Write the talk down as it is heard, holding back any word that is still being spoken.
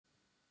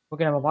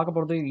Okay, நம்ம பார்க்க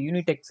போறது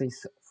யூனிட் எக்ஸைஸ்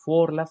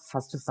 4ல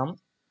ஃபர்ஸ்ட் சம்.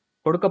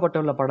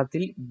 கொடுக்கப்பட்டுள்ள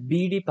படத்தில்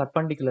BD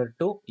பர்பண்டிகுலர்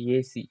டு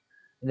AC.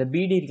 இந்த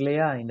BD இருக்கு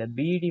இல்லையா, இந்த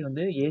BD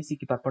வந்து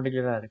ACக்கு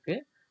பர்பண்டிகுலரா இருக்கு.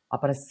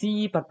 அப்புறம்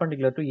CE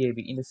பர்பண்டிகுலர் டு AB.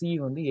 இந்த CE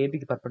வந்து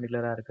ABக்கு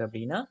பர்பண்டிகுலரா இருக்கு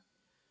அப்படின்னா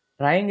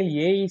ட்ரையாங்கிள்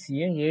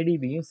AECயும்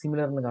ADBயும்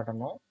சிமிலர்னு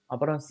காட்டணும்.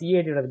 அப்புறம்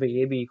CA divide by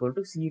AB equal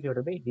to CE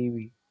divide by DB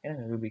என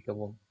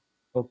நிரூபிக்கவும்.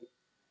 ஓகே,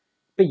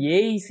 இப்போ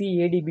AEC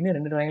ADBன்னு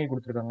ரெண்டு ட்ரையாங்கிள்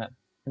கொடுத்துருக்காங்க.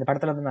 இந்த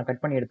படத்துல வந்து நான்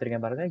கட் பண்ணி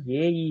எடுத்திருக்கேன் பாருங்க.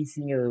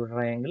 AECங்கிறது ஒரு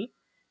ட்ரையாங்கிள்,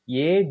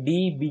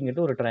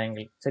 ADBங்கிறது ஒரு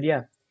ட்ரையாங்கிள். சரியா?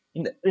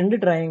 இந்த ரெண்டு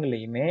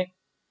ட்ரையாங்கிளையுமே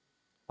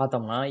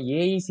பார்த்தோம்னா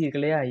AEC இருக்கு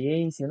இல்லையா,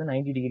 AEC வந்து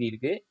 90 டிகிரி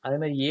இருக்கு. அதே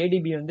மாதிரி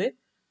ADB வந்து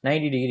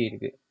 90 டிகிரி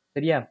இருக்கு.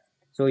 சரியா?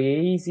 So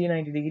AEC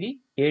 90 degree,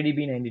 ADB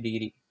 90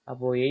 degree.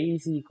 அப்போ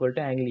AEC equal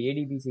to angle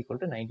ADB is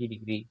equal to 90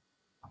 degree.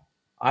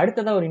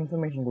 அடுத்ததா ஒரு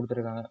இன்ஃபர்மேஷன்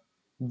கொடுத்துருக்காங்க.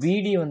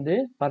 BD வந்து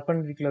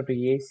பர்பண்டிகுலர் டு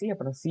AC,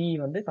 அப்புறம் CE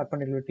வந்து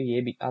பர்பண்டிகுலர் டு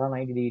AB. அதான்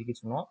 90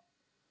 டிகிரிக்கு சொன்னோம்.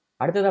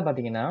 அடுத்ததா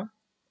பார்த்தீங்கன்னா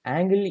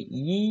ஆங்கிள்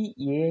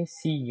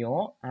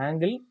EACயும்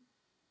ஆங்கிள்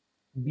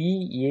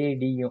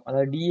BADயும்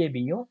அதாவது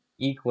DABயும்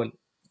ஈக்குவல்.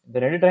 இந்த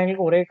ரெண்டு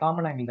ட்ரையாங்கிளுக்கும் ஒரே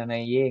காமன் ஆங்கிள் தானே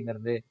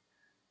ஏங்கிறது.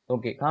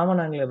 ஓகே,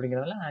 காமன் ஆங்கிள்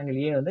அப்படிங்கிறதுல ஆங்கிள்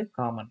ஏ வந்து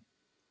காமன்.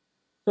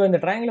 ஸோ இந்த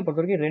ட்ரையாங்கிளை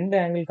பொறுத்த வரைக்கும் ரெண்டு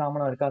ஆங்கிள்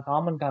காமனாக இருக்கா,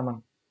 common.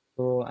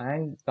 So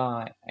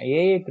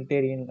AA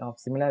criterion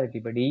of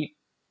similarity படி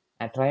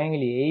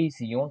ட்ரையாங்கிள்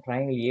ஏஇசியும்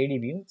ட்ரையாங்கிள்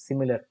ஏடிபியும்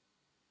சிமிலர்.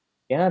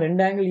 ஏன்னா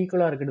ரெண்டு ஆங்கிள்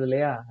ஈக்குவலாக இருக்குது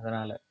இல்லையா,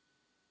 அதனால.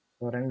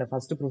 ஸோ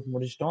ஃபர்ஸ்ட் ப்ரூஃப்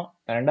முடிச்சிட்டோம்.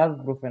 ரெண்டாவது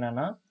ப்ரூஃப்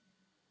என்னன்னா,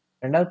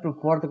 ரெண்டாவது ப்ரூஃப்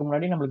போகிறதுக்கு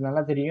முன்னாடி நம்மளுக்கு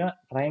நல்லா தெரியும்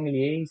ட்ரையாங்கிள்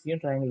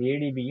ஏஇசியும் ட்ரையாங்கிள்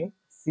ஏடிபியும்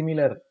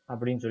சிமிலர்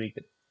அப்படின்னு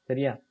சொல்லிட்டு.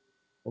 சரியா?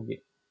 ஓகே,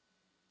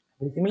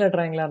 இது சிமிலர்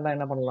ட்ரையாங்கிளாக இருந்தால்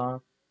என்ன பண்ணலாம்?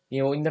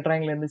 இந்த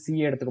ட்ரையாங்கிள் இருந்து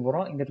சிஏ எடுத்துக்க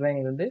போகிறோம், இந்த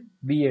ட்ரையாங்கிள் இருந்து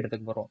பிஏ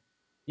எடுத்துக்க போகிறோம்.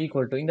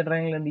 ஈக்குவல் டு இந்த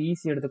ட்ரையாங்கிள் இருந்து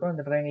இசி எடுத்துக்கிறோம்,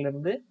 இந்த ட்ரையாங்கிள்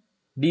இருந்து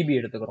டிபி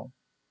எடுத்துக்கிறோம்.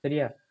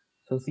 சரியா?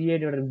 ஸோ சிஏ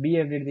டிவைட் பி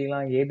எப்படி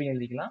எழுதிக்கலாம், ஏபின்னு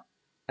எழுதிக்கலாம்.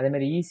 அதே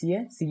மாதிரி இசியை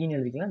சின்னு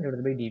எழுதிக்கலாம்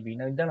டிவைட் பை டிபி.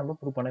 இதுதான் நம்ம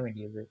ப்ரூவ் பண்ண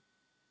வேண்டியது.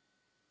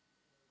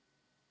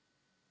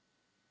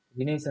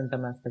 வினய்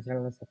சென்டர் மேத்ஸ்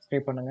சேனலை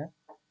சப்ஸ்கிரைப் பண்ணுங்க.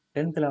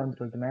 10th 11th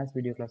 12th maths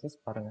video classes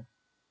பாருங்க.